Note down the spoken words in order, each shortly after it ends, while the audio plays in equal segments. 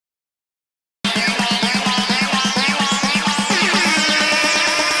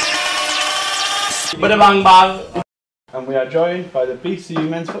Bada bang bang. And we are joined by the BCU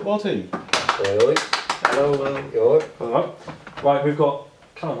men's football team. Hello. Hello. Hello. Right, we've got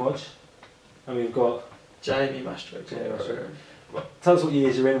Callum Hodge and we've got Jamie Mastro. Tell us what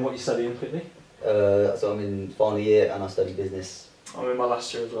years you're in and what you're studying quickly. So I'm in final year and I study business. I'm in my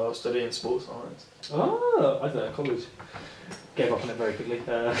last year as well, studying sports science. Oh, I don't know, college. Gave up on it very quickly.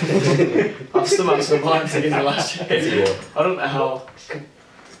 I've still survived to get the last year. I don't know how.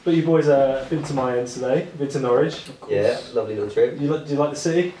 But you boys been to my end today, been to Norwich. Yeah, lovely little trip. Do you like the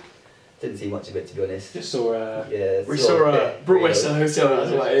city? Didn't see much of it, to be honest. Just saw we saw Brook-Western Hotel, that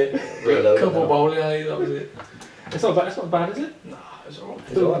was about it. A couple of bowling alleys, that was it. It's not bad, is it? No, it was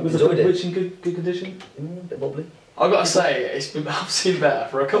alright. Was the pitch in good condition? A bit wobbly. I've got to say, I've seen better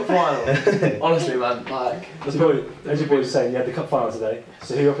for a cup final. Honestly, man, like. As your boys were saying, you had the cup final today.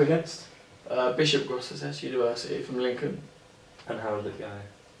 So who are you up against? Bishop Gloucester University from Lincoln. And how did it go?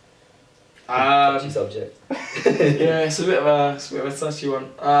 Touchy subject. Yeah, it's a bit of a touchy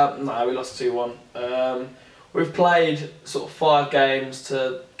one. No, we lost 2-1. We've played sort of 5 games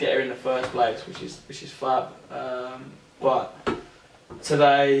to get here in the first place, which is fab. But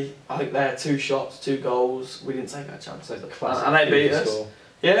today, I think they had 2 shots, 2 goals. We didn't take our chances, and they beat us. Score.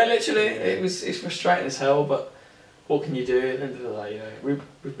 Yeah, literally, it's frustrating as hell. But what can you do? At the end of the day, you know,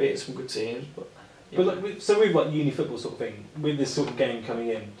 we've beaten some good teams, but. But like, so with like uni football sort of thing, with this sort of game coming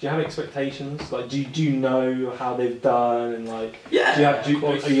in, do you have expectations? Like, do you know how they've done and like? Yeah. Are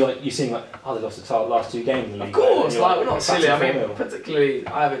you like you seeing like they lost the last 2 games in the league? Of course, like we're not like, silly. I mean, particularly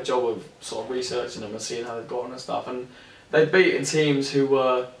I have a job of sort of researching them and seeing how they've gone and stuff, and they've beaten teams who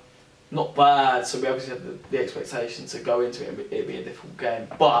were not bad. So we obviously had the expectation to go into it and it'd be a difficult game.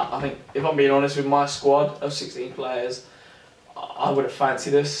 But I think if I'm being honest with my squad of 16 players, I would have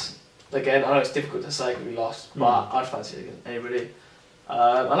fancied us. Again, I know it's difficult to say because we lost, but I'd fancy it against anybody.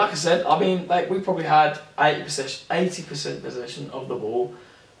 And like I said, I mean, like we probably had 80% possession of the ball,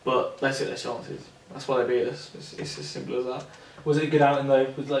 but they took their chances. That's why they beat us. It's as simple as that. Was it a good outing though?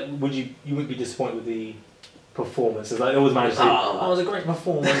 Was like, you wouldn't be disappointed with the performance? Like, they always managed to. It was a great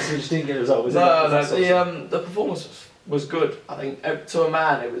performance. We just didn't get a result. The performance was good. I think to a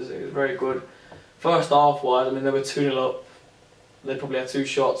man, it was very good. First half wise, I mean, they were 2-0 up. They probably had 2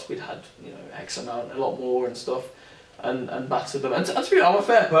 shots. We'd had X amount, a lot more and stuff, and battered them. And to be honest, I'm a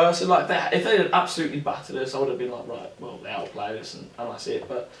fair person. Like if they had absolutely battered us, I would have been like, right, well, they outplayed us and that's it.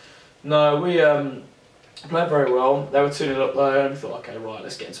 But no, we played very well. They were 2-0 up there, and we thought, okay, right,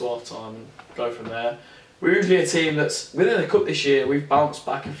 let's get into half time and go from there. We're usually a team that's within the cup this year. We've bounced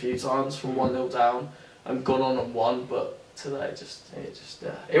back a few times from 1-0 down and gone on and won, but today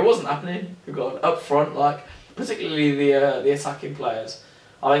it wasn't happening. We've got up front like. Particularly the attacking players,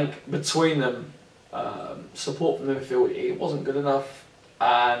 I think between them, support from the midfield, it wasn't good enough,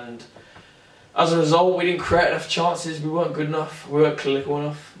 and as a result, we didn't create enough chances. We weren't good enough. We weren't clinical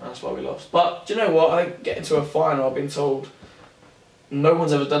enough, and that's why we lost. But do you know what? I think getting to a final, I've been told, no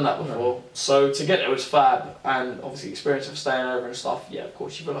one's ever done that before. No. So to get there was fab, and obviously experience of staying over and stuff. Yeah, of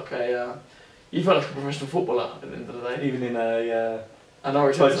course, you feel like a professional footballer at the end of the day. Even in a. I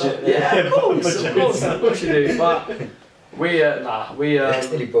know budget. Yeah, of course you do. But we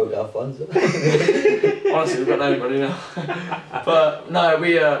nearly broke our funds. Honestly, we've got no money now. But no,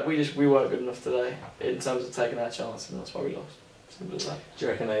 we weren't good enough today in terms of taking our chance, and that's why we lost. Simple as that. Do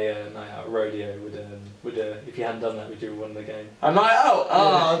you reckon a night out rodeo would if you hadn't done that, would you have won the game? A night out?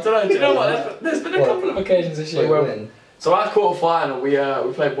 Oh, I don't know. Do you know what? There's been a couple of occasions this year where. So our quarter final, we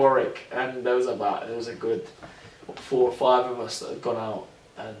played Warwick, and there was a good 4 or 5 of us that had gone out,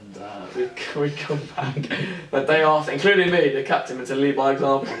 and we'd come back the day after, including me, the captain, to lead by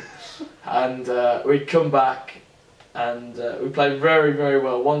example, and we'd come back and we played very, very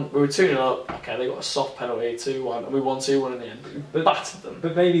well. We were 2-0 up, okay, they got a soft penalty, 2-1, and we won 2-1 in the end. We battered them.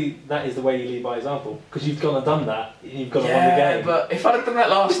 But maybe that is the way you lead by example, because you've gone and done that, you've gone and won the game. But if I'd have done that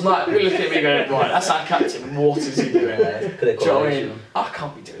last night, we'd look at me going, right, that's our captain, what is he doing? Do you know what I mean? I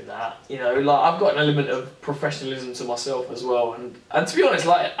can't be doing that, like I've got an element of professionalism to myself as well, and to be honest,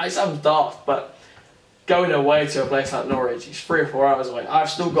 like it sounds daft, but going away to a place like Norwich, it's 3 or 4 hours away, I've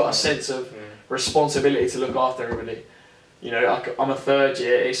still got a sense of responsibility to look after everybody. I'm a 3rd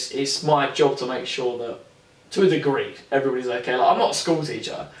year, it's my job to make sure that, to a degree, everybody's okay. Like, I'm not a school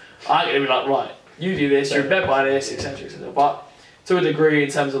teacher, I'm going to be like, right, you do this, you're in bed by this, etc, etc. But to a degree, in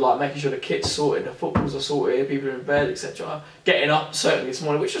terms of like making sure the kit's sorted, the footballs are sorted, people are in bed, etc. Getting up, certainly this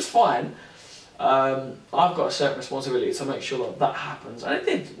morning, which was fine, I've got a certain responsibility to make sure that happens, and it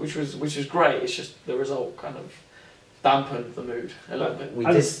did, which was great. It's just the result kind of dampened the mood a little bit. We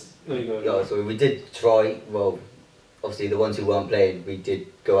did try. Well, obviously the ones who weren't playing, we did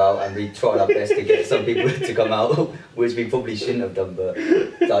go out and we tried our best to get some people to come out, which we probably shouldn't have done. But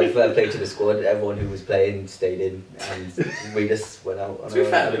so fair play to the squad. Everyone who was playing stayed in, and we just went out. To be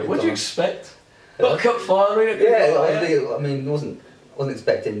fair, what do you expect? Got a cup final. I mean, wasn't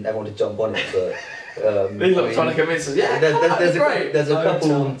expecting everyone to jump on it, but they look trying to convince us. Yeah, there's a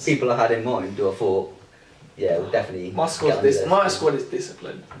couple people I had in mind who I thought, yeah, we'll definitely. My squad is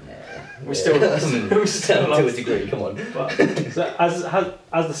disciplined. Yeah. We still to a degree. Come on. But, so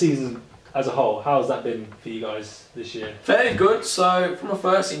as the season as a whole, how's that been for you guys this year? Fairly good. So from a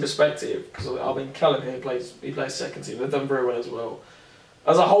first team perspective, because I mean Callum here plays second team. They've done very well as well.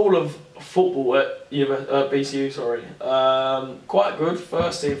 As a whole of football at BCU, quite good.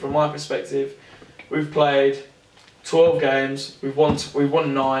 First team from my perspective. We've played 12 games. We've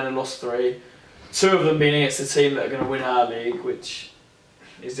won 9 and lost 3. 2 of them being against the team that are going to win our league, which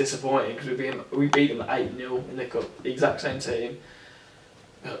is disappointing because we beat them 8-0 in the cup, the exact same team.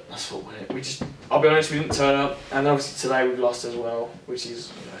 But that's football, innit? I'll be honest, we didn't turn up, and obviously today we've lost as well, which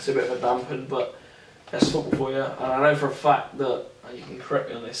is it's a bit of a dampen, but that's football for you. And I know for a fact that, and you can correct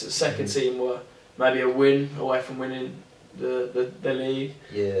me on this, the second team were maybe a win away from winning the league.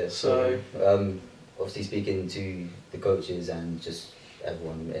 Yeah. So obviously speaking to the coaches and just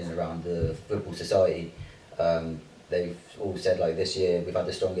everyone in and around the football society. They've all said like this year we've had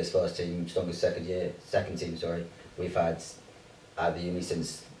the strongest first team, strongest second team. We've had at the uni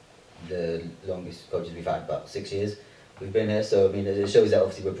since the longest coaches we've had, about 6 years we've been here. So I mean it shows that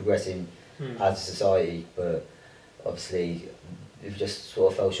obviously we're progressing as a society, but obviously we've just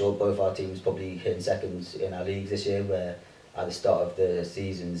sort of fell short. Both our teams probably hitting seconds in our leagues this year, where at the start of the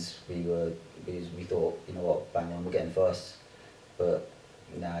seasons we thought, you know what, bang on, we're getting first, but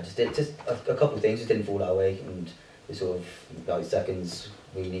nah, just a couple of things just didn't fall our way, and we sort of like seconds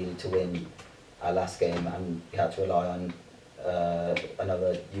we needed to win our last game, and we had to rely on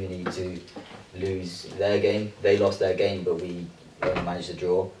another uni to lose their game. They lost their game, but we only managed to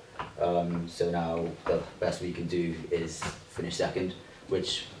draw. So now the best we can do is finish second,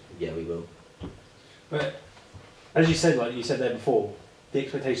 which yeah we will. But as you said, like you said there before, the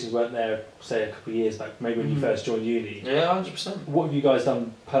expectations weren't there, say, a couple of years back, maybe when you first joined uni. Yeah, 100%. What have you guys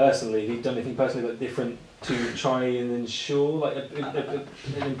done personally? Have you done anything personally like different to try and ensure like an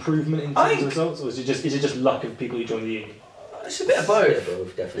improvement in terms of results, or is it just luck of people who joined the uni? It's a bit of both. Yeah,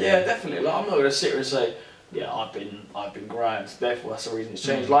 both, definitely. Yeah, definitely. Like, I'm not going to sit here and say, yeah, I've been grand, therefore that's the reason it's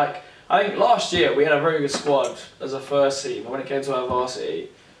changed. Like, I think last year we had a very good squad as a first team, and when it came to our varsity,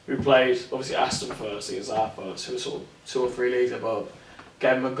 we played obviously Aston first as our first, who were sort of 2 or 3 leagues above.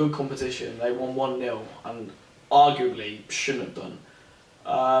 Gave them a good competition. They won 1-0 and arguably shouldn't have done.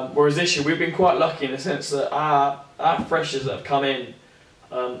 Whereas this year we've been quite lucky in the sense that our freshers that have come in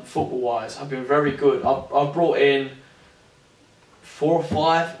football-wise have been very good. I've brought in 4 or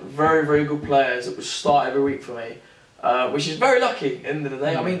 5 very, very good players that would start every week for me, which is very lucky at the end of the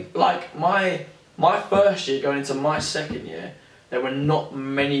day. I mean, like my first year going into my second year, there were not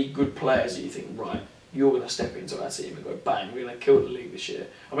many good players that you think, right, you're going to step into our team and go bang, we're going to kill the league this year.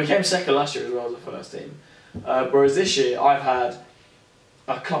 And we came second last year as well as the first team. Whereas this year I've had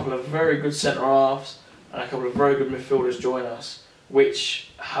a couple of very good centre halves and a couple of very good midfielders join us,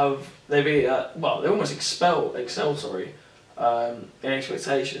 which they almost excel in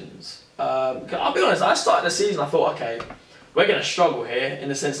expectations. I'll be honest, I started the season, I thought, okay, we're going to struggle here in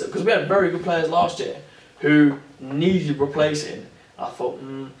the sense that because we had very good players last year who needed replacing. I thought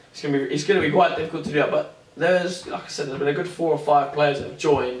it's going to be quite difficult to do that, but there's, like I said, there's been a good 4 or 5 players that have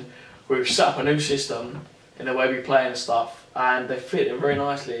joined. We've set up a new system in the way we play and stuff, and they fit in very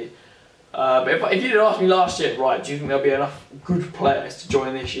nicely. But if you did ask me last year, right, do you think there'll be enough good players to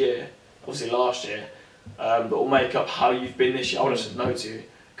join this year? Obviously last year, that will make up how you've been this year. I would have said no to you,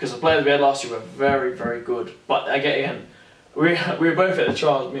 because the players we had last year were very, very good. But again, we were both at the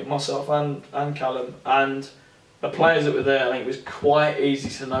trials, myself and Callum, and the players that were there, I think it was quite easy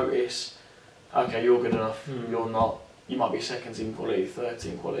to notice, okay, you're good enough, you're not, you might be second team quality, third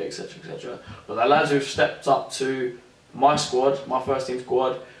team quality, etc, etc. But the lads who've stepped up to my squad, my first team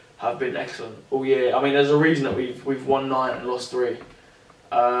squad, have been excellent all year. I mean, there's a reason that we've won 9 and lost 3.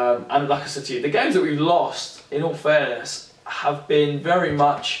 And like I said to you, the games that we've lost, in all fairness, have been very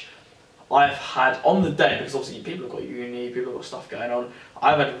much, I've had on the day, because obviously people have got uni, people have got stuff going on,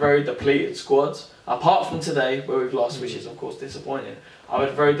 I've had very depleted squads. Apart from today, where we've lost, which is of course disappointing, I've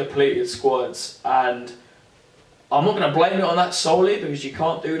had very depleted squads, and I'm not going to blame it on that solely, because you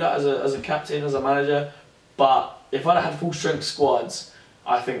can't do that as a captain, as a manager, but if I'd had full strength squads,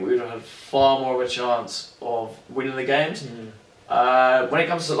 I think we would have had far more of a chance of winning the games. When it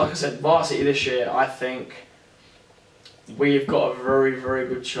comes to, like I said, varsity this year, I think we've got a very, very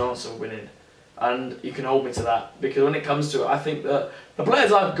good chance of winning. And you can hold me to that, because when it comes to it, I think that the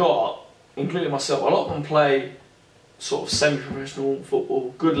players I've got, including myself, a lot of them play sort of semi-professional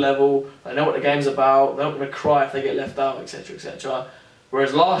football, good level, they know what the game's about, they're not going to cry if they get left out, etc, etc.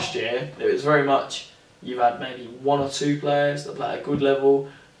 Whereas last year, it was very much, you've had maybe 1 or 2 players that play at a good level,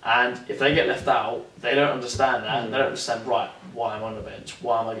 and if they get left out, they don't understand that, and they don't understand, right, why I'm on the bench,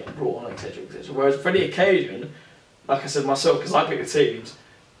 why am I getting brought on, etc, etc. Whereas for the occasion, like I said myself, because I pick the teams,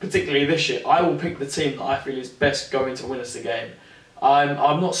 particularly this year, I will pick the team that I feel is best going to win us the game.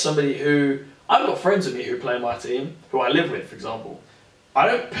 I'm not somebody who... I've got friends of me who play my team, who I live with, for example. I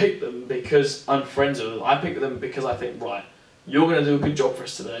don't pick them because I'm friends with them. I pick them because I think, right, you're going to do a good job for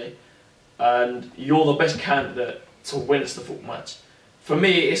us today, and you're the best candidate to win us the football match. For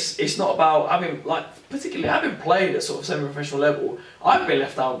me, it's not about having, like, particularly having played at sort of semi-professional level, I've been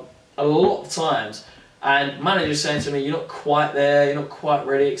left out a lot of times, and managers saying to me, you're not quite there, you're not quite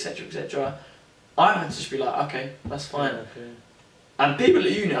ready, etc, etc. I had to just be like, okay, that's fine. Okay. And people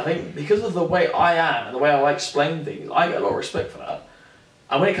at uni, I think, because of the way I am and the way I explain things, I get a lot of respect for that.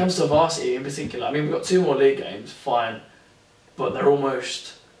 And when it comes to varsity in particular, I mean, we've got 2 more league games, fine, but they're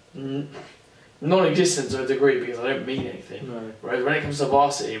almost non-existent to a degree because I don't mean anything. No. Whereas when it comes to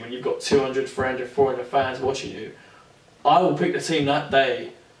varsity, when you've got 200, 300, 400 fans watching you, I will pick the team that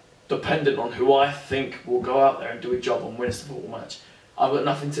day dependent on who I think will go out there and do a job and win us the football match. I've got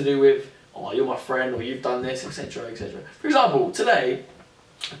nothing to do with, oh, you're my friend, or you've done this, etc, etc. For example, today,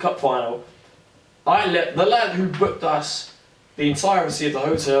 a cup final, I let the lad who booked us the entirety of the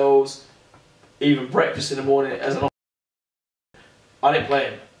hotels, even breakfast in the morning, as an I didn't play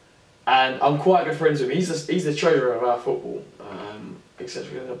him. And I'm quite good friends with him. He's the treasurer of our football,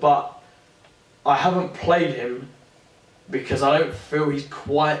 etc. But I haven't played him because I don't feel he's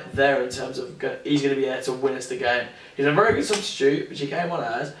quite there in terms of he's going to be there to win us the game. He's a very good substitute, which he came on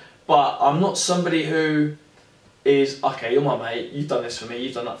as, but I'm not somebody who is, okay, you're my mate, you've done this for me,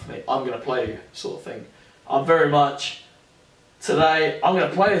 you've done that for me, I'm going to play you, sort of thing. I'm very much, today, I'm going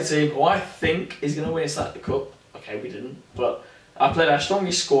to play a team who I think is going to win us that cup. Okay, we didn't, but I played our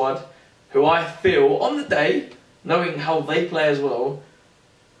strongest squad, who I feel, on the day, knowing how they play as well,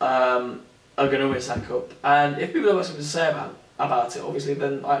 are going to win that cup. And if people have got something to say about it, obviously,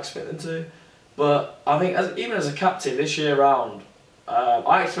 then I expect them to. But I think, even as a captain this year round,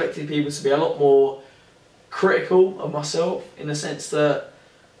 I expected people to be a lot more critical of myself, in the sense that,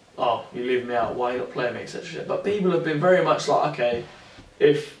 oh, you leave me out, why are you not playing me, etc. But people have been very much like, okay,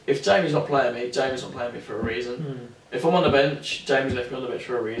 if Jamie's not playing me, Jamie's not playing me for a reason. If I'm on the bench, Jamie's left me on the bench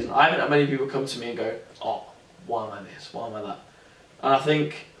for a reason. I haven't had many people come to me and go, oh, why am I this, why am I that? And I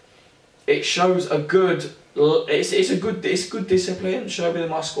think it shows a good, it's good discipline showing in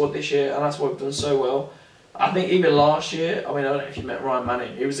my squad this year, and that's why we've done so well. I think even last year, I mean, I don't know if you met Ryan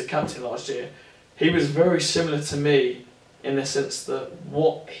Manning, he was the captain last year. He was very similar to me in the sense that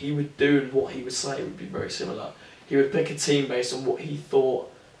what he would do and what he would say would be very similar. He would pick a team based on what he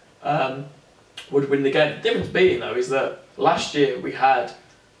thought would win the game. The difference being, though, is that last year we had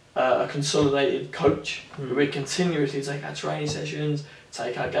a consolidated coach who would continuously take our training sessions,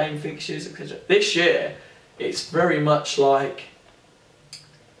 take our game fixtures, etc. This year, it's very much like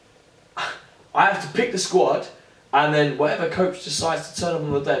I have to pick the squad, and then whatever coach decides to turn up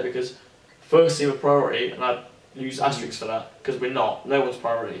on the day, because first team a priority, and I use asterisks for that because we're not, no one's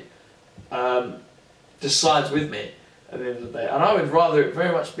priority, decides with me at the end of the day. And I would rather it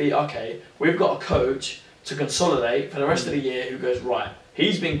very much be, okay, we've got a coach to consolidate for the rest of the year who goes, right,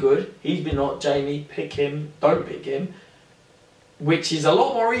 he's been good, he's been not, Jamie, pick him, don't pick him, which is a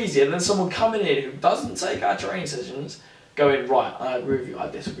lot more easier than someone coming in who doesn't take our training sessions, going, right, I agree with you, I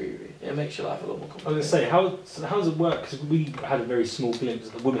disagree with you. It makes your life a lot more complicated. I was going to say, how does it work? Because we had a very small glimpse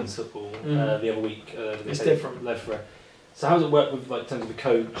of the women's football the other week. It's different. So how does it work with, like, in terms of the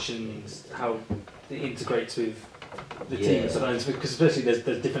coach and how it integrates with the team? Because especially there's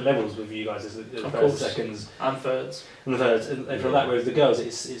different levels with you guys. There's first, seconds, and thirds. And the thirds, and for that, whereas the girls,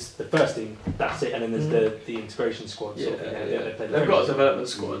 it's the first team, that's it, and then there's the integration squad. Yeah, sort of thing. They've got a development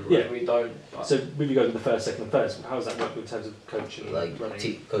squad. Yeah, we don't. So with you guys with the first, second, and thirds, how does that work in terms of coaching? Like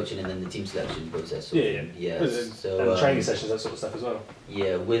coaching and then the team selection process. Yeah. So and training sessions, that sort of stuff as well.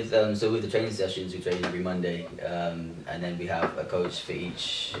 Yeah, with the training sessions, we train every Monday, and then we have a coach for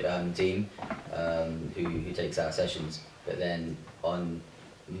each team who takes our sessions. But then on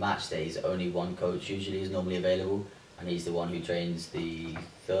match days, only one coach usually is normally available, and he's the one who trains the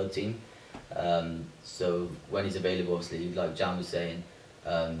third team. So when he's available, obviously, like Jan was saying,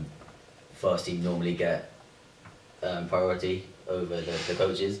 first team normally get priority over the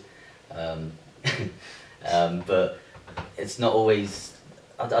coaches. But it's not always.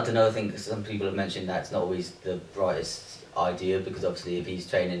 I don't know. I think some people have mentioned that it's not always the brightest idea, because obviously if he's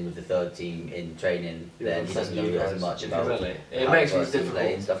training with the third team in training, then he doesn't know as much about it how makes it it works to difficult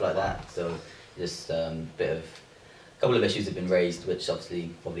play and stuff like that. So just a couple of issues have been raised, which obviously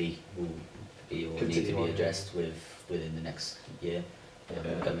probably will be or need to be addressed within the next year.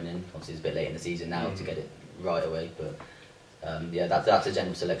 Coming in, obviously it's a bit late in the season now to get it right away, but yeah, that's a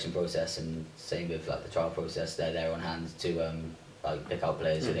general selection process, and same with like the trial process. They're there on hand to like pick out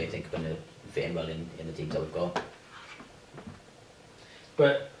players who they think are going to fit in well in the teams that we've got.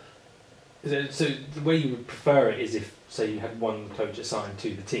 But so the way you would prefer it is if, say, you had one coach assigned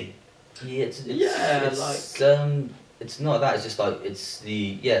to the team. Yeah, it's not that. It's just like it's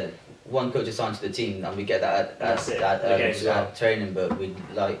one coach assigned to the team, and we get that at training. But we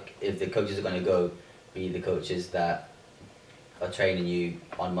like if the coaches are going to go, be the coaches that are training you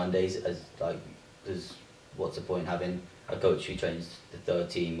on Mondays. As like, what's the point having a coach who trains the third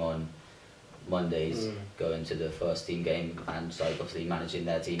team on Mondays going to the first team game, and like obviously managing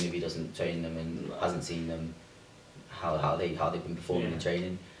their team if he doesn't train them and hasn't seen them how they've been performing in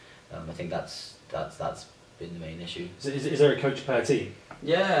training. I think that's been the main issue. So is there a coach per team?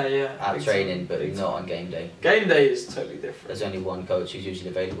 Yeah. At training, but not on game day. Game day is totally different. There's only one coach who's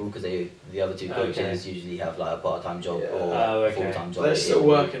usually available, because the other two coaches usually have like a part-time job or a full-time job. They're still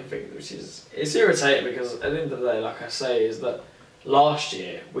working things, which is it's irritating, because at the end of the day, like I say, is that last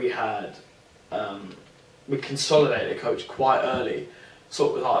year we had we consolidated a coach quite early,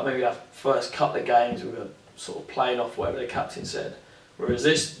 sort of like maybe our first couple of games we were sort of playing off whatever the captain said. Whereas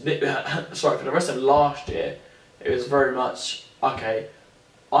for the rest of last year, it was very much, okay,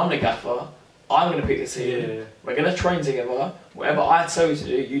 I'm the gaffer, I'm going to pick the team, we're going to train together, whatever I tell you to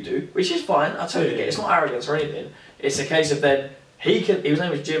do, you do, which is fine, I totally get it, it's not arrogance or anything, it's a case of then, his name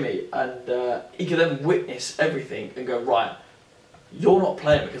was Jimmy, and he could then witness everything and go, right, you're not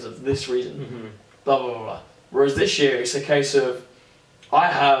playing because of this reason, blah, blah, blah, blah. Whereas this year, it's a case of,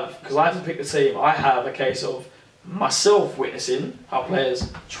 because I have to pick the team, I have a case of myself witnessing how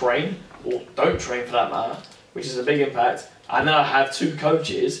players train, or don't train for that matter, which is a big impact, and then I have two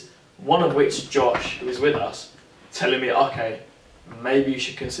coaches, one of which, Josh, who is with us, telling me, okay, maybe you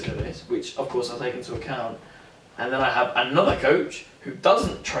should consider this, which of course I take into account, and then I have another coach who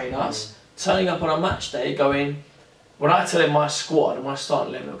doesn't train us, turning up on a match day going, when I tell him my squad and my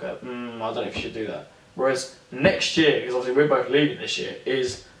starting limit, he'll go, I don't know if you should do that. Whereas next year, because obviously we're both leaving this year,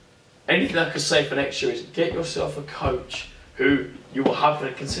 is anything I could say for next year is get yourself a coach who you will have for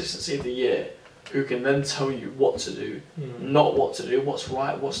the consistency of the year, who can then tell you what to do, not what to do, what's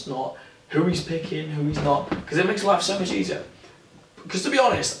right, what's not, who he's picking, who he's not, because it makes life so much easier. Because to be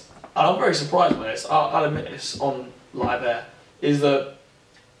honest, and I'm very surprised by this, I'll admit this on live air, is that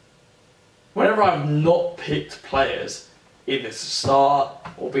whenever I've not picked players, either to start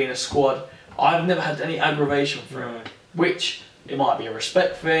or be in a squad, I've never had any aggravation for it, which it might be a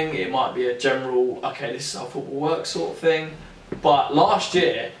respect thing, it might be a general, okay, this is how football works sort of thing. But last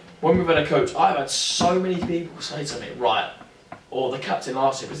year, when we've had a coach, I've had so many people say to me, right, or the captain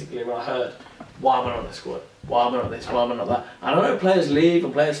last year particularly, when I heard, why am I not in the squad? Why am I not this? Why am I not that? And I know players leave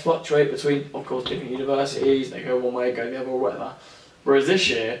and players fluctuate between, of course, different universities, they go one way, go the other, or whatever. Whereas this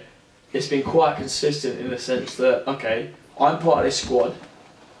year, it's been quite consistent in the sense that, okay, I'm part of this squad.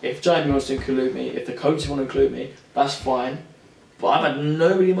 If Jamie wants to include me, if the coaches want to include me, that's fine. But I've had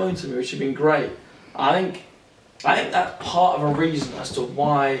nobody moan to me, which has been great. I think that's part of a reason as to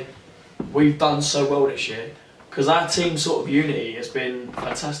why we've done so well this year. Because our team sort of unity has been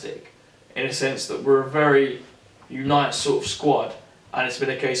fantastic. In a sense that we're a very united sort of squad. And it's been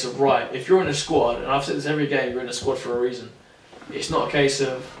a case of, right, if you're in a squad, and I've said this every game, you're in a squad for a reason. It's not a case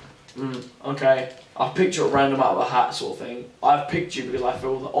of, okay, I've picked you at random out of a hat sort of thing. I've picked you because I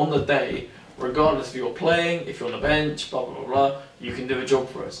feel that on the day, regardless if you're playing, if you're on the bench, blah, blah, blah, blah, you can do a job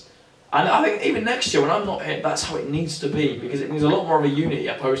for us. And I think even next year when I'm not here, that's how it needs to be, because it means a lot more of a unity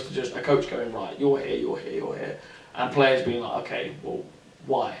opposed to just a coach going, right, you're here, you're here, you're here, and players being like, okay, well,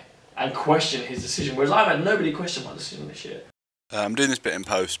 why? And question his decision, whereas I've had nobody question my decision this year. I'm doing this bit in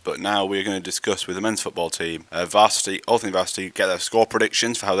post, but now we're going to discuss with the men's football team, Varsity, all things Varsity, get their score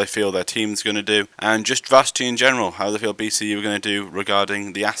predictions for how they feel their team's going to do, and just Varsity in general, how they feel BCU are going to do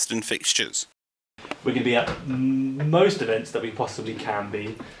regarding the Aston fixtures. We're going to be at most events that we possibly can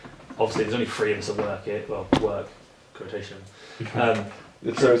be. Obviously, there's only 3 of us that work, quotation.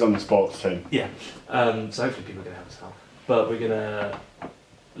 The three on the sports team. Yeah, so hopefully people are going to help us out. But we're going to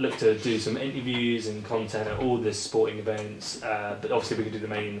look to do some interviews and content at all the sporting events, but obviously we can do the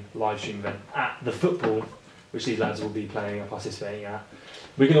main live stream event at the football, which these lads will be playing and participating at.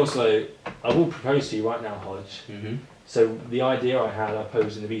 We can also, I will propose to you right now, Hodge, So the idea I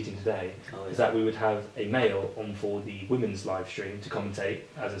posed in the meeting today Oh, is that we would have a male on for the women's live stream to commentate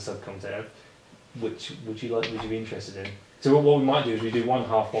as a sub-commentator. Which would you be interested in? So what we might do is we do one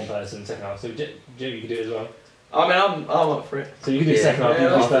half one person, second half. So Jay, you could do it as well. I mean, I'm up for it. So you can do second half, you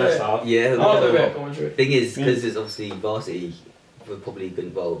can do first half. Yeah. I'll do a bit of commentary. Thing is, because it's obviously varsity, we're probably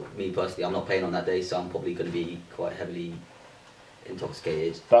going to, well, me personally, I'm not playing on that day, so I'm probably going to be quite heavily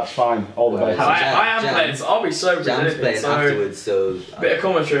intoxicated. That's fine. All the best. I am playing, so I'll be sober. Jam's playing afterwards, so bit of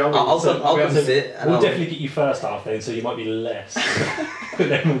commentary. I'll come sit. We'll definitely get you first half then, so you might be less. But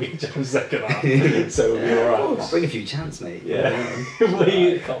then we'll get Jam second half, so we'll be alright. I'll bring a few chants, mate. Yeah, we'll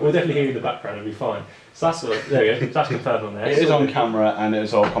definitely hear you in the background. It'll be fine. So that's what. There we go. That's confirmed on there. It is on camera and it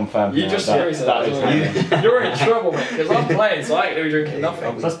is all confirmed. You just hear that. You're in trouble, mate, because I'm playing, so I ain't gonna be drinking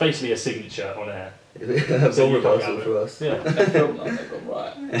nothing. So that's basically a signature on air. So all rehearsal for us. Yeah.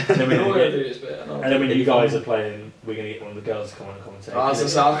 Right. And then We're all gonna do this bit. and then when you guys are playing, we're going to get one of the girls to come on and commentate. I was gonna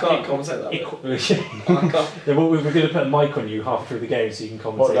say, I can't commentate that bit. I can't. Yeah, well, we're going to put a mic on you half through the game so you can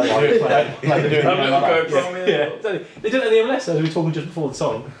commentate What, like while do- you're playing. like doing Have a little GoPro. Yeah, they did it at the MLS as we were talking just before the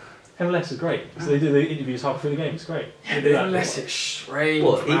song. MLS is great. So they do the interviews half through the game. It's great. Unless it's strange.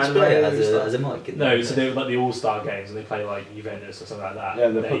 What, each player has a mic? No, so they're like the All-Star games and they play like Juventus or something like that. Yeah,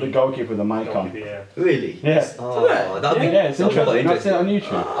 they put the goalkeeper with the mic on. Yeah. Really? Yeah. Oh, that'd be Yeah, it's that'd be quite interesting. I've seen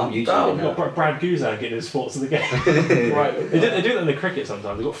it on YouTube. I'm We've YouTube now. got Brad Guzan getting his thoughts of the game. Right. They do that in the cricket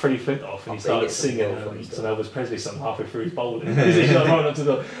sometimes. They got Freddie Flint off and he Oh, they started get some singing well funny some Elvis Presley song halfway through his bowling. He's like running up to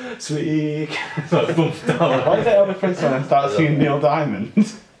the sweet. It's like boom, Why is that Elvis Presley and start singing Neil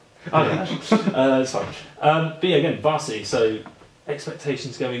Diamond? I don't know. It's fine. But yeah, again, varsity. So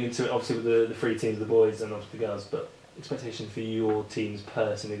expectations going into it, obviously with the three teams, the boys and obviously the girls. But expectations for your teams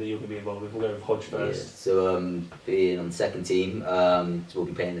personally that you're going to be involved with. We'll go with Hodge first. Yeah, so being on the second team, so we'll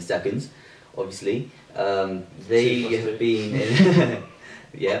be playing the seconds, obviously. They have been in,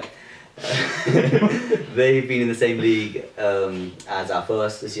 yeah. They've been in the same league as our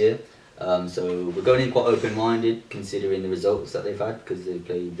first this year. So we're going in quite open-minded, considering the results that they've had, because they've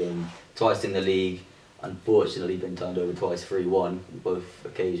played twice in the league. Unfortunately, been turned over twice 3-1 both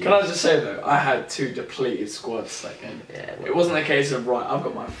occasions. Can I just say though, I had two depleted squads second. Yeah, well, It wasn't a case of right, I've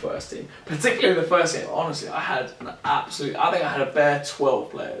got my first team. Particularly the first game, honestly, I had an absolute. I think I had a bare 12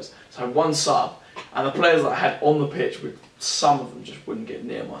 players. So I had one sub, and the players that I had on the pitch, some of them just wouldn't get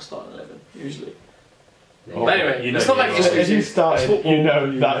near my starting 11 usually. Oh, But anyway, you know it's not you like are. it's If you started, football, you know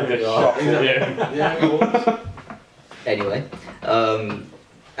you that know is you a are. shock for you. Yeah, it was. Anyway,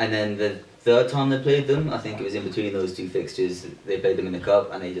 and then the third time they played them, I think it was in between those two fixtures, they played them in the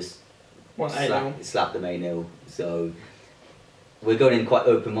cup and they just Won 8-0. slapped them 8-0. So we're going in quite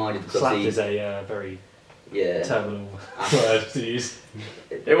open-minded. because Slapped obviously- is a very Yeah. terminal word to use.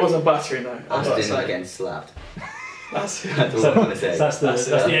 It wasn't battering though. I've got to Aston say. getting slapped. That's That's all I'm going to say. So that's That's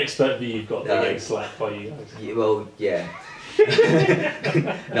the expert view you've got. They're No. getting slapped by you guys. Yeah, well, yeah.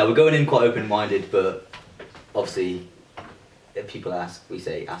 No, we're going in quite open-minded, but obviously, if people ask, we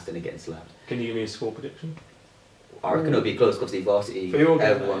say Aston are getting slapped. Can you give me a score prediction? I reckon it'll be close because the varsity, For your game,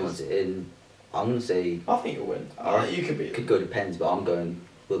 everyone that wants is. it in. I'm going to say, I think you'll win. You could beat it could it. go to pens, but I'm going,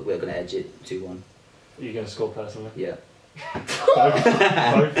 we're going to edge it 2-1. Are you going to score personally? Yeah. Both?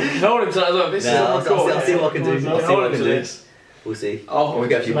 No one to that. This is No, on record. I'll see what I can do. No, I'll see hold what I on can to do. this. We'll see. Oh, We'll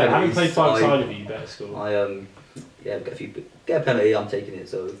get a few Mate, having penalties. played 5 side of you, you better score. Yeah, get a penalty, I'm taking it,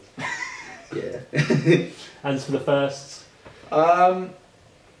 so, yeah. And for the first,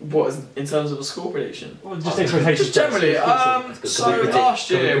 What is in terms of a score prediction? well, just expectations. Just generally. That's good. So Can we predict- last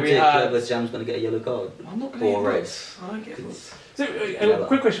can year we predict had. whether Jam's going to get a yellow card? I'm not going Or to red. get I don't get books. So, a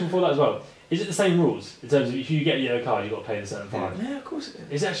quick question before that as well. Is it the same rules in terms of if you get a yellow card, you've got to pay the certain fine? Yeah, of course it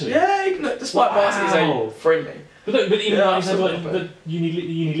is. Is it actually? Yeah, look, despite Varsy's Wow. a friendly. But even Yeah, like, in I've terms of still like got the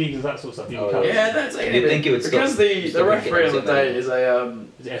uni leagues and that sort of stuff, you Oh, can Yeah, that's it. You'd think it would because stop- the stop referee on the getting day is a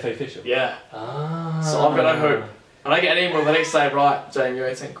Is it FA official? yeah. Ah. So I'm gonna hope, and I get an email the next day. Right, Jane, you're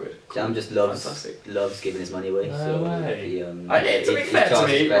 18 quid. Jam just loves Fantastic. giving his money away. No so way. He, To be he fair to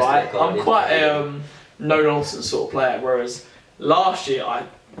charges me, the rest of right, the card I'm in. quite a no nonsense sort of player. Whereas last year I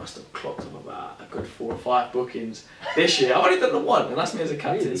must have clocked up about a good 4 or 5 bookings. This year I've only done the one, and that's me as a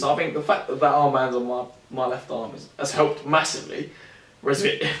captain. Really? So I think the fact that armband's on my left arm has helped massively. Whereas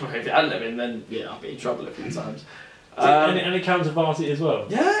if it hadn't have been, then yeah, I'd be in trouble a few times. And it counts as varsity as well.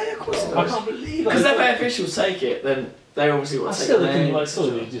 Yeah, of course. I can't believe Because that. if FA officials take it, then they obviously I will take still it. think like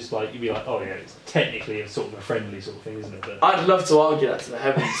sort of just like you'd be like, oh yeah, it's technically a sort of a friendly sort of thing, isn't it? But I'd love to argue that to the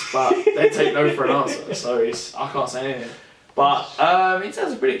heavens, but they take no for an answer, so I can't say anything. But in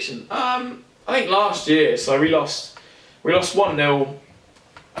terms of prediction, I think last year, so we lost 1-0.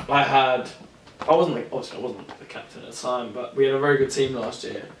 I had obviously I wasn't the captain at the time, but we had a very good team last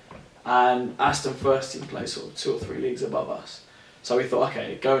year, and Aston first team play sort of 2 or 3 leagues above us. So we thought,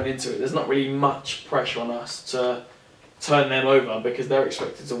 okay, going into it, there's not really much pressure on us to turn them over because they're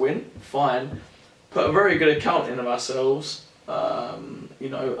expected to win. Fine, put a very good account in of ourselves. You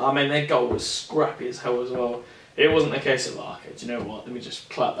know, I mean, their goal was scrappy as hell as well. It wasn't a case of, okay, do you know what? Let me just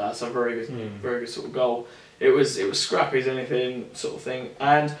clap that. That's a very good sort of goal. It was scrappy as anything sort of thing,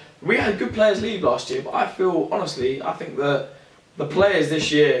 and we had good players leave last year. But I think that the players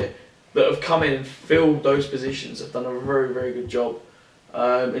this year that have come in and filled those positions have done a very, very good job.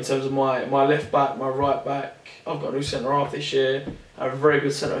 In terms of my left back, my right back, I've got a new centre half this year. I have a very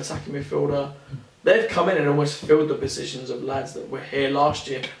good centre attacking midfielder. They've come in and almost filled the positions of lads that were here last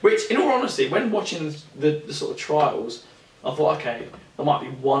year. Which, in all honesty, when watching the sort of trials, I thought, okay, there might be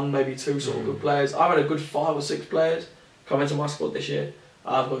 1, maybe 2 sort of good players. I've had a good 5 or 6 players come into my squad this year.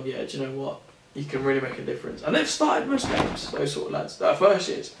 I've gone, yeah, do you know what? You can really make a difference. And they've started most games, those sort of lads, that are first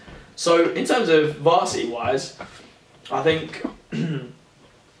years. So, in terms of varsity-wise, I think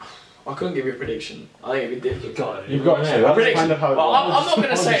I couldn't give you a prediction. I think it'd be difficult. You've got to. That's Prediction. kind of how it Well, works. I'm not going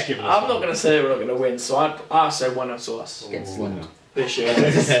to say. I'm not going to say we're not going to win. So I say 1-0 to us Against Ooh, London. this year.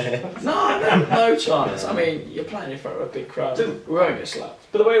 no chance. I mean, you're playing in front of a big crowd. We won't get slapped.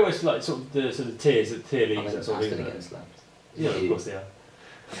 But the way it works, like sort of the tiers, the tier I leagues, mean, that sort of Aston thing. against slapped. Yeah, of course they are.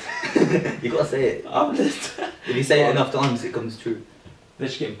 You gotta say it. I'm just. If you say it enough times, it comes true. They're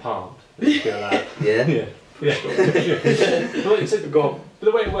just getting palmed. They just go like that. Yeah. Yeah. Yeah. Go on. But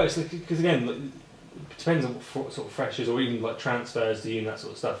the way it works, because again, like, it depends on what sort of freshers or even like transfers to you and that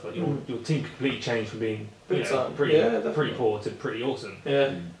sort of stuff. Like your team completely changed from being Big time. pretty Yeah, poor to pretty awesome.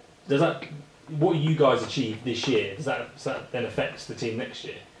 Yeah. Does that what you guys achieved this year? Does that then affects the team next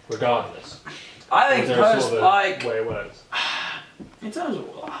year, regardless? I Or think is there a sort of like way it works. in terms of,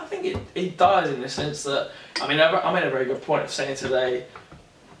 I think it does in the sense that I made a very good point of saying today.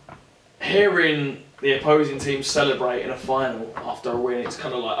 Hearing the opposing team celebrate in a final after a win, it's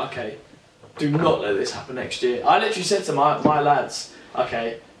kind of like, okay, do not let this happen next year. I literally said to my lads,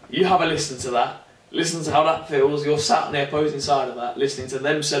 okay, you have a listen to that, listen to how that feels, you're sat on the opposing side of that, listening to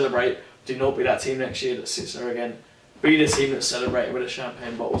them celebrate, do not be that team next year that sits there again, be the team that's celebrating with the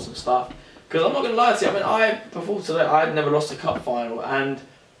champagne bottles and stuff. Because I'm not going to lie to you, I mean, before today, I had never lost a cup final, and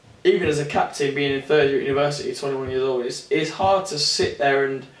even as a captain, being in third year at university, 21 years old, it's hard to sit there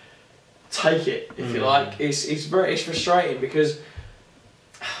and take it, if you like. It's frustrating because,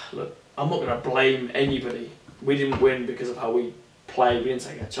 look, I'm not going to blame anybody. We didn't win because of how we played, we didn't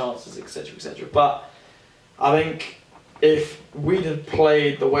take our chances, etc, etc. But I think if we'd have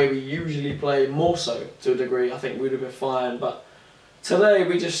played the way we usually play, more so to a degree, I think we'd have been fine. But today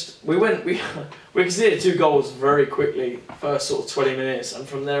we conceded 2 goals very quickly, first sort of 20 minutes, and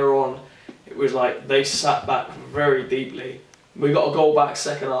from there on it was like they sat back very deeply. We got a goal back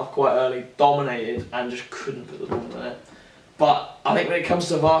second half quite early, dominated, and just couldn't put the ball in there. But I think when it comes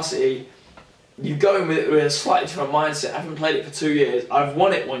to varsity, you go in with a slightly different mindset. I haven't played it for 2 years. I've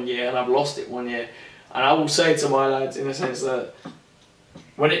won it 1 year and I've lost it 1 year. And I will say to my lads in the sense that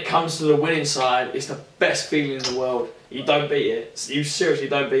when it comes to the winning side, it's the best feeling in the world. You don't beat it. You seriously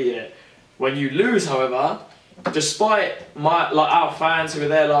don't beat it. When you lose, however, despite our fans who were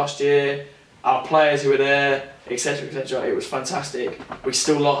there last year, our players who were there, etc, etc, it was fantastic. We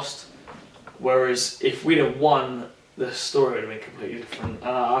still lost. Whereas if we'd have won, the story would have been completely different. And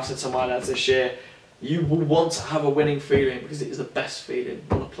I said to my lads this year, you will want to have a winning feeling because it is the best feeling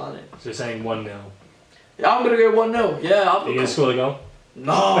on the planet. So you're saying 1-0. Yeah, I'm going to go 1-0. Yeah, Are you going to score the goal?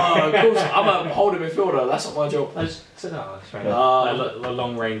 No, of course. I'm a holding midfielder. That's not my job. I just said, oh, that's right. No. A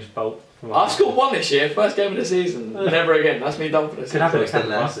long range bolt. I've scored 1 this year, first game of the season. Never again. That's me done for the season. Could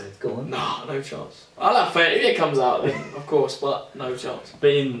happen. Go on. No chance. I'll have faith if it comes out, then of course, but no chance.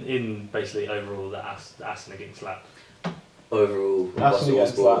 But in basically overall, the Aston getting slapped. Overall, Aston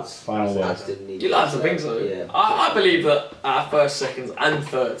against Slaps, final word. Aston need You like to think so? Yeah. I believe that our first, seconds, and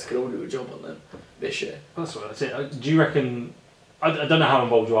thirds could all do a job on them this year. That's what I said. Do you reckon? I don't know how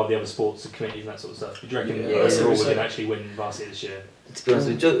involved you are with the other sports and committees and that sort of stuff. But do you reckon overall we can actually win varsity this year? To be honest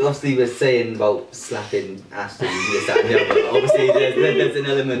with you, obviously we're saying about slapping Aston, this, that and the other. Obviously there's an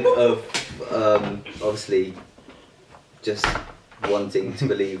element of obviously just wanting to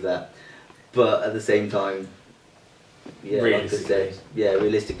believe that. But at the same time, yeah, like I said,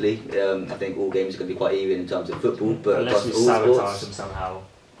 realistically, I think all games are going to be quite even in terms of football. But unless we all sabotage sports, them somehow.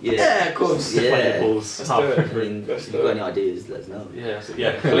 Yeah, of course. Yeah. Balls Let's do it. I mean, if you've got any ideas, let us know. Yeah.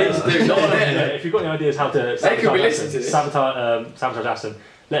 Please do. Go on Yeah, in. if you've got any ideas how to They could be listening to this. sabotage Aston,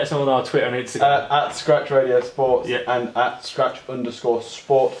 let us know on our Twitter and Instagram. At Scratch Radio Sports Yeah. and at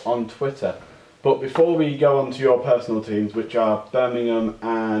Scratch_sport on Twitter. But before we go on to your personal teams, which are Birmingham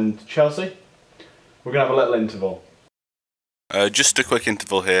and Chelsea, we're going to have a little interval. Just a quick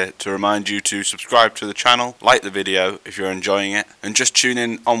interval here to remind you to subscribe to the channel, like the video if you're enjoying it, and just tune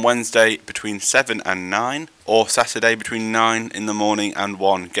in on Wednesday between 7 and 9, or Saturday between 9 in the morning and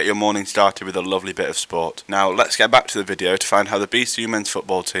 1. Get your morning started with a lovely bit of sport. Now let's get back to the video to find how the BCU men's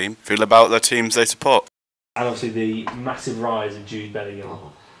football team feel about their teams they support. And obviously the massive rise of Jude Bellingham,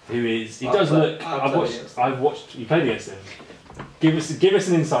 who is, he does look, I've watched, you played against him. Give us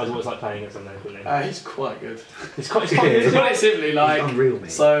an insight of what it's like playing against him locally. He's quite good. It's quite good. Quite simply, like, He's unreal,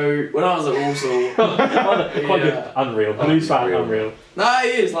 mate. So when I was at Walsall, quite good. Unreal. Blues fan, unreal. No, he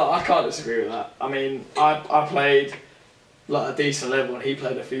is. Like, I can't disagree with that. I mean, I played like a decent level, and he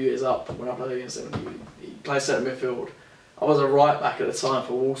played a few years up when I played against him. He played centre midfield. I was a right back at the time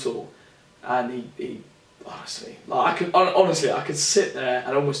for Walsall, and he honestly, like, I could sit there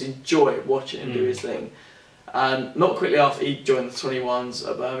and almost enjoy watching him do his thing. And not quickly after he joined the 21s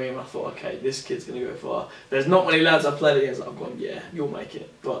at Birmingham, I thought, okay, this kid's going to go far. There's not many lads I've played against that I've gone, yeah, you'll make it.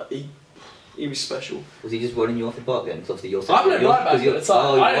 But he was special. Was he just running you off the park then? Because obviously you're I played right back at the time.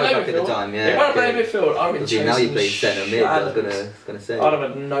 Oh, you I were didn't right back play at the time, yeah. If I played midfield, I would be chasing now you play centre mid, I was gonna say. I'd have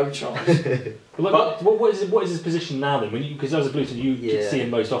had no chance. But what is his position now then? Because as a Blues, you see him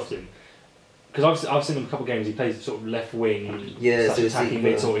most often. Because I've seen him a couple of games. He plays sort of left wing, so attacking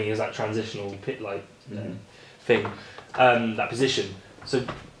mid, sort of. He has that transitional pit like thing, that position. So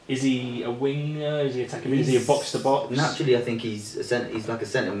is he a winger? Is he attacking mid? Is he a box to box? Naturally, I think he's like a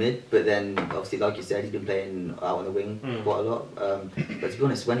centre mid. But then obviously, like you said, he's been playing out on the wing quite a lot. But to be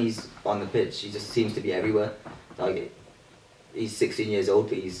honest, when he's on the pitch, he just seems to be everywhere. Like, he's 16 years old,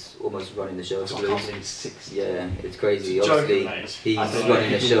 but he's almost running the show. He's 16. Yeah, it's crazy. Joking, Obviously, he's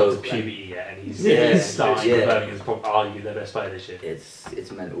running the show. Puberty yet, and he's starting. Birmingham's probably arguably their best player this year.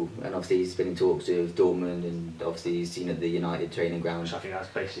 It's mental, and obviously he's been in talks with Dortmund, and obviously he's seen at the United training ground. Which I think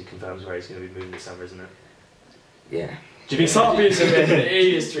that basically confirms where he's going to be moving this summer, isn't it? Yeah. Do you think it's obvious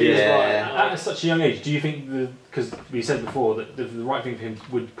he is 3 years right. At such a young age, do you think because we said before that the right thing for him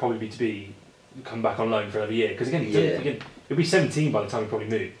would probably be to come back on loan for another year? Because again, he'll be 17 by the time he probably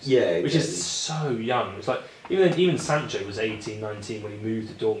moves. Yeah, which is so young. It's like even Sancho was 18, 19 when he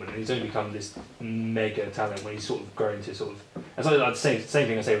moved to Dortmund, and he's only become this mega talent when he's sort of grown to sort of. It's like the same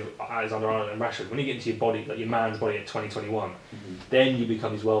thing I say with Alexander Arnold and Rashford. When you get into your body, like your man's body at 20, 21, then you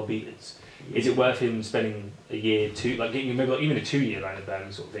become his world beaters. Is it worth him spending a year, two, like getting maybe like even a 2-year loan at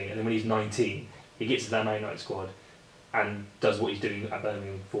Birmingham sort of thing, and then when he's 19, he gets to that Man United squad and does what he's doing at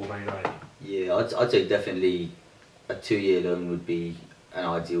Birmingham for Man United? Yeah, I'd say definitely a 2-year loan would be an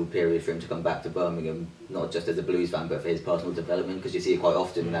ideal period for him to come back to Birmingham, not just as a Blues fan, but for his personal development, because you see it quite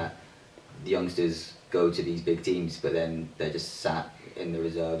often that the youngsters go to these big teams, but then they're just sat in the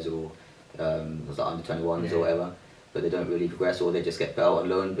reserves or like under 21s or whatever, but they don't really progress, or they just get put out on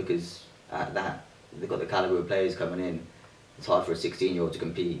loan because at that they've got the calibre of players coming in. It's hard for a 16-year-old to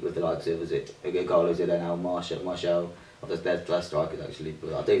compete with the likes of, was it Carlos Zidane, Marshall. They're strikers actually,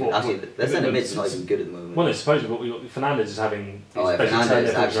 but I don't actually. Their centre mid's not even good at the moment. Well, it's supposed Fernandez is having.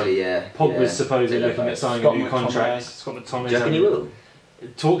 Fernandez actually, yeah. Pogba's supposedly looking at signing a new contract. Scott McTominay. Do you reckon he will?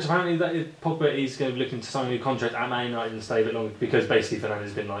 Talks apparently that Pogba is going to be looking to sign a new contract at Man United and stay a bit longer because basically Fernandez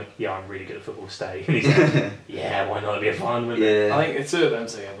has been like, yeah, I'm really good at football, stay. And he's like, yeah, why not? It'd be a fun, wouldn't it? I think the two of them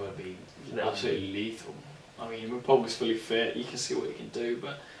together would be absolutely lethal. I mean, when Pogba's fully fit, you can see what he can do,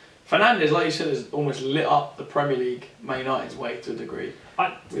 but Fernandez, like you said, has almost lit up the Premier League Man United's way to a degree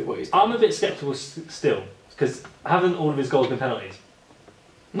with what he's done. I'm a bit sceptical still, because haven't all of his goals been penalties?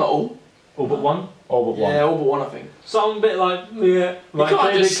 Not all. All but one? All but one. Yeah, all but one, I think. So I'm a bit like, yeah. You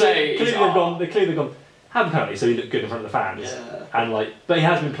can't just say clearly they've gone, have a penalty so he looked good in front of the fans. Yeah. And like, but he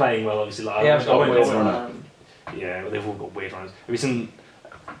has been playing well, obviously. Like, yeah, they've all got weird runs. Have you seen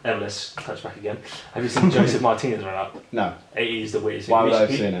Let's touch back again. Have you seen Joseph Martinez run up? No. It is the weirdest thing. Why would I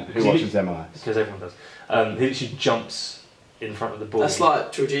have seen it? Who watches MLS? Because everyone does. He literally jumps in front of the ball. That's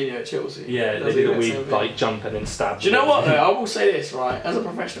like Jorginho at Chelsea. Yeah, they do the weird like jump and then stab. Do you know what though? I will say this, right? As a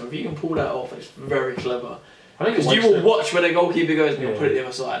professional, if you can pull that off, it's very clever. Because you will watch where the goalkeeper goes and you'll put it the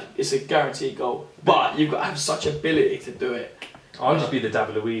other side. It's a guaranteed goal. But you've got to have such ability to do it. I'll just be the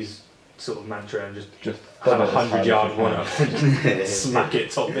David Luiz sort of mantra and just have a 100-yard run-up and smack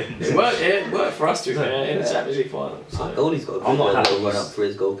it top in. It worked for us, to be fair, in the Champions League final. So. Goalie's got a good little run-up for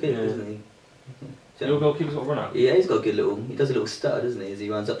his goal kick, doesn't he? Your goalkeeper's got a run-up? Yeah, he's got a good little... He does a little stutter, doesn't he, as he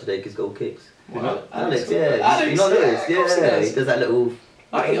runs up to take his goal kicks. Alex, yeah. You not noticed? Yeah, he does that little...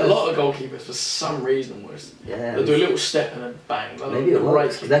 I think a lot of goalkeepers, for some reason, they'll do a little step and then bang. Maybe it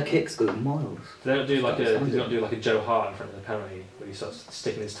works, because their kicks go miles. They don't do like a Joe Hart in front of the penalty. where he starts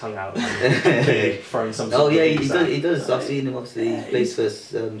sticking his tongue out and throwing some. Oh yeah, he does. I've seen him obviously. He plays for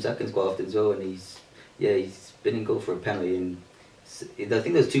seconds quite often as well, and he's been in goal for a penalty. And I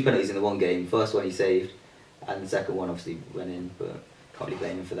think there's 2 penalties in the one game. First one he saved, and the second one obviously went in, but can't really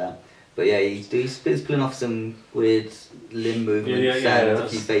blame him for that. But yeah, he's pulling off some weird limb movements and a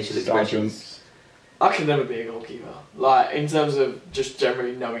few facial expressions. I can never be a goalkeeper. Like, in terms of just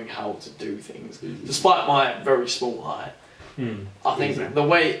generally knowing how to do things. Despite my very small height, I think the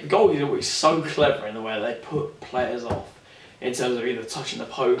way goalies are always so clever in the way they put players off in terms of either touching the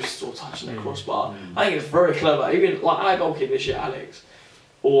post or touching the crossbar. I think it's very clever. Even like our goalkeeper this year, Alex,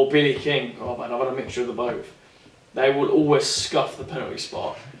 or Billy King, I've had a mixture of the both. They will always scuff the penalty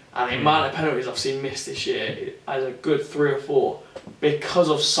spot. And the amount of penalties I've seen missed this year is a good 3 or 4 because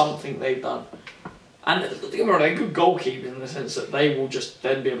of something they've done. And they're good goalkeepers in the sense that they will just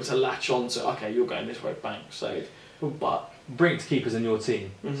then be able to latch on to, okay, you're going this way, bang, save. But bring it to keepers in your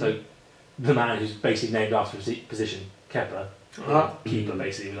team. So the man who's basically named after his position, Kepa, keeper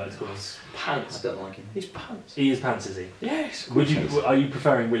basically, we like to call him. Pants. I don't like him. He's pants. He is pants, is he? Yes. Are you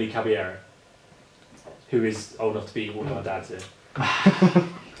preferring Willy Caballero, who is old enough to be one of our dads here?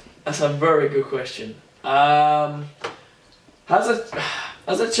 That's a very good question. As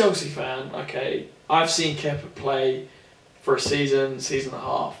a Chelsea fan, okay, I've seen Kepa play for a season and a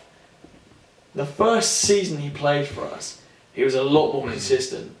half. The first season he played for us, he was a lot more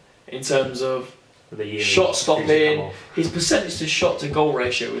consistent in terms of shot stopping. His percentage to shot to goal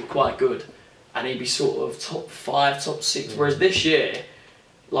ratio was quite good, and he'd be sort of top 5, top 6. Whereas this year,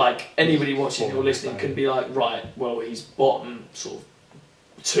 like anybody watching or listening can be like, right, well, he's bottom sort of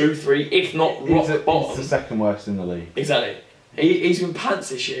 2, 3, if not rock bottom. He's the second worst in the league. Exactly. He's been pants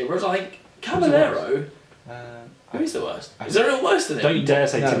this year, whereas I think Caballero, who is the worst? Is there anyone worse than him? Don't you dare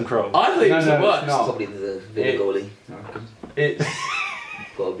say Tim Krul. I think he's the worst. It's probably the Villa goalie, I reckon. It's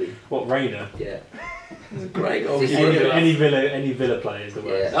Gotta be. What, Rayner? Yeah. He's a great Any goalkeeper. Any Villa player is the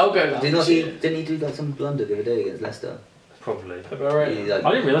worst. Yeah. I'll go that. Didn't he do like some blunder the other day against Leicester? Probably. Caballero. Like,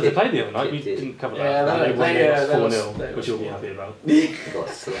 I didn't realise they played the other night. We didn't cover Yeah, that. they won lost 4-0, which you'll be happy about. He got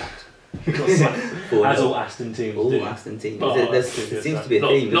slapped. As all Aston teams All do. Aston teams. Oh, There seems to be a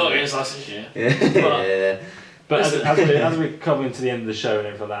theme. Not against us this year. Yeah. But as we're coming to the end of the show and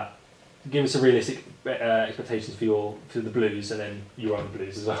everything like that, give us a realistic expectations for the Blues, and then you are the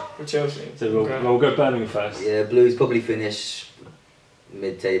Blues as well. For Chelsea. So we'll go Birmingham first. Yeah, Blues probably finish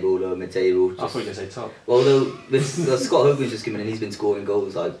mid-table, lower mid-table. I thought you were going to say top. Well, Scott Hogan's just coming in. He's been scoring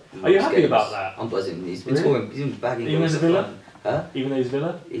goals like. Are you happy about that? I'm buzzing. He's been Really? scoring. He's been bagging Even goals. as a Villa? Huh? Even though he's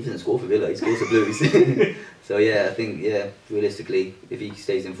Villa? He doesn't score for Villa. He scores for Blues. So yeah, I think realistically, if he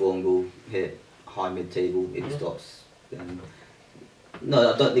stays in form, we'll hit high mid-table. If he stops, then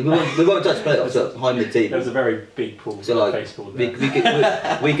no, we won't touch playoffs. But high mid-table. There was a very big pool. So like face pool we there.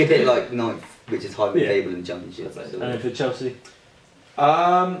 could hit like 9th, which is high mid-table in the Championship. So. And then for Chelsea?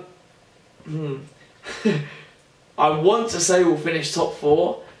 I want to say we'll finish top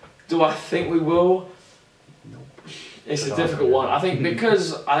 4. Do I think we will? It's a difficult one. I think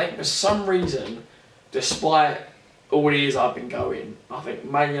for some reason, despite all the years I've been going, I think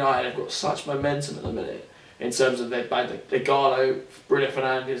Man United have got such momentum at the minute in terms of their Gallo, Bruno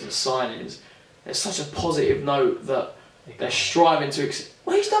Fernandes, and signings. There's such a positive note that they're striving to.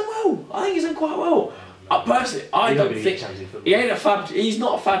 Well, he's done well. I think he's done quite well. Personally, I don't think he's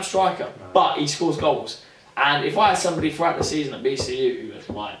not a fab striker, but he scores goals. And if I had somebody throughout the season at BCU who was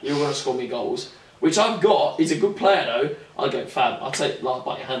like, "You're going to score me goals," which I've got, he's a good player though, I'd go fab. I'd take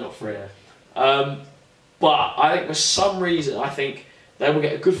bite your hand off for it. But I think for some reason, I think they will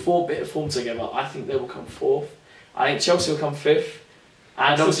get a good bit of form together. I think they will come 4th. I think Chelsea will come 5th.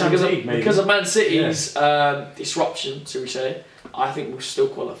 And obviously because of Man City's disruption, shall we say, I think we'll still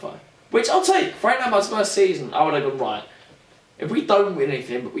qualify. Which I'll take. Frank Lampard's first season, I would have gone, right, if we don't win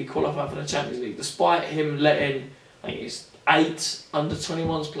anything but we qualify for the Champions League, despite him letting, I think it's 8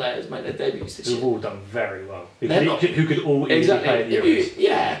 under-21s players make their debuts this year. Who've all done very well. Who could all easily play at the Euros.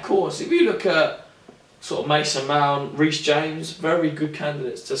 Yeah, of course. If you look at sort of Mason Mount, Reece James, very good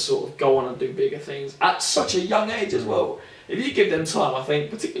candidates to sort of go on and do bigger things at such a young age as well. If you give them time, I think,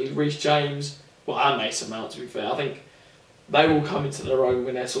 particularly Reece James, and Mason Mount to be fair, I think they will come into their own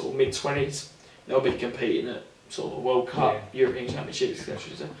when they're sort of mid-20s. They'll be competing at sort of World Cup, European Championships,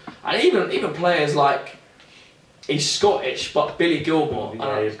 etc. And even players like, he's Scottish, but Billy Gilmore.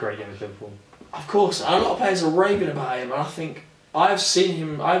 Yeah, he's great in Liverpool. Of course, and a lot of players are raving about him, and I think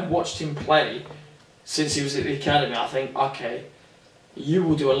I've watched him play since he was at the academy. I think, okay, you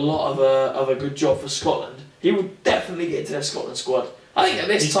will do a lot of a good job for Scotland. He will definitely get into their Scotland squad. I think at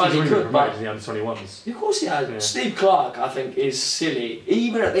this time he already could, been but promoted in the under-21s. of course he has. Yeah. Steve Clark, I think, is silly.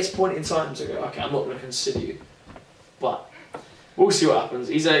 Even at this point in time to go, okay, I'm not going to consider you. But we'll see what happens.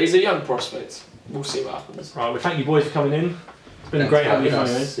 He's a young prospect. We'll see what happens. Right, well, thank you boys for coming in. It's been great having you.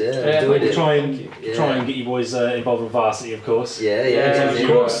 Yeah, We'll try and Yeah. get you boys involved with Varsity, of course. Yeah, of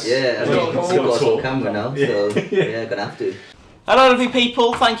course. Yeah, We've got us on camera now, so yeah, gonna have to. Hello lovely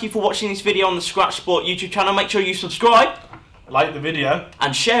people, thank you for watching this video on the Scratch Sport YouTube channel. Make sure you subscribe Like the video.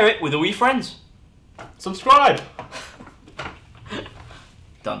 and share it with all your friends. Subscribe.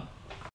 Done.